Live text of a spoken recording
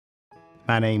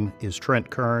My name is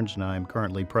Trent Kerns, and I am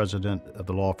currently president of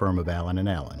the law firm of Allen &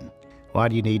 Allen. Why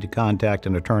do you need to contact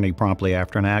an attorney promptly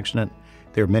after an accident?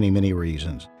 There are many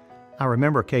reasons. I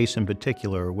remember a case in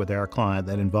particular with our client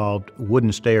that involved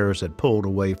wooden stairs that pulled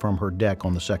away from her deck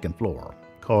on the second floor,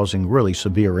 causing really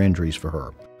severe injuries for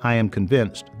her. I am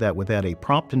convinced that without a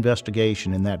prompt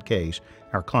investigation in that case,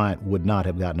 our client would not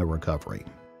have gotten a recovery.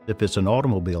 If it's an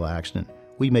automobile accident,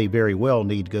 we may very well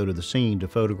need to go to the scene to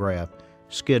photograph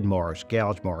skid marks,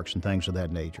 gouge marks, and things of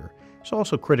that nature. It's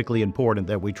also critically important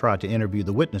that we try to interview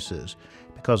the witnesses,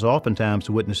 because oftentimes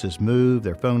the witnesses move,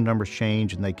 their phone numbers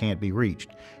change, and they can't be reached.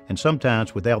 And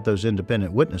sometimes without those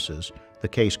independent witnesses, the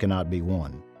case cannot be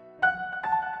won.